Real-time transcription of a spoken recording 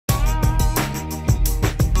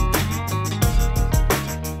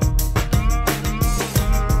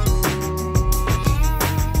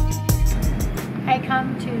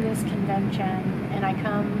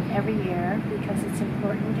every year because it's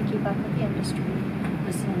important to keep up with the industry,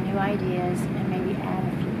 listen to new ideas, and maybe add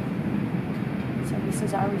a few. So this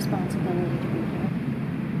is our responsibility to be here.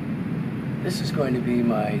 This is going to be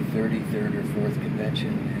my 33rd or 4th convention,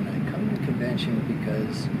 and I come to convention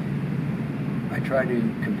because I try to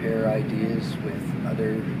compare ideas with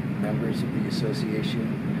other members of the association,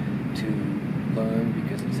 to learn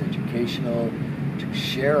because it's educational, to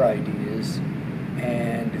share ideas,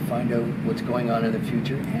 and to find out what's going on in the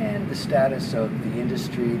future and the status of the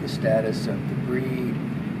industry, the status of the breed,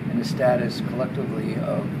 and the status collectively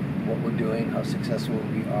of what we're doing, how successful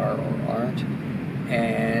we are or aren't,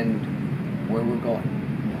 and where we're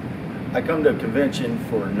going. I come to a convention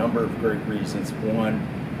for a number of great reasons. One,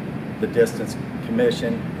 the Distance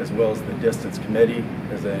Commission, as well as the Distance Committee,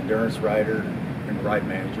 as an endurance rider and ride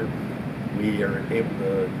manager. We are able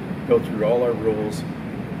to go through all our rules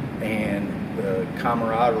and the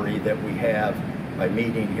camaraderie that we have by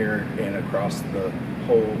meeting here and across the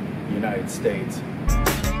whole United States.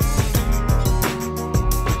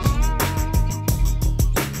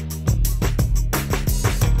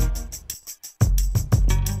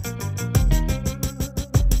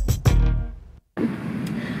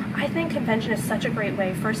 I think convention is such a great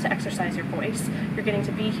way, first, to exercise your voice. You're getting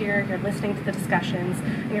to be here, you're listening to the discussions,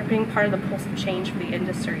 and you're being part of the pulse of change for the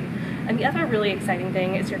industry. And the other really exciting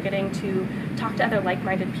thing is you're getting to talk to other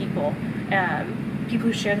like-minded people, people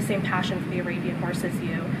who share the same passion for the Arabian horse as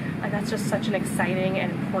you, and that's just such an exciting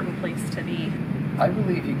and important place to be. I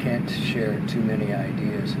believe you can't share too many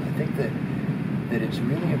ideas, and I think that it's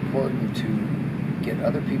really important to get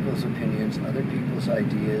other people's opinions, other people's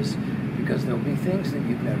ideas, because there'll be things that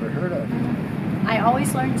you've never heard of. I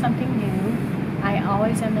always learn something new. I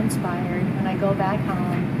always am inspired. When I go back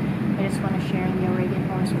home, I just want to share the Arabian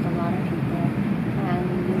horse with a lot of people,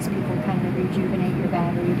 and these people kind of rejuvenate your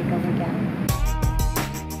battery to go again.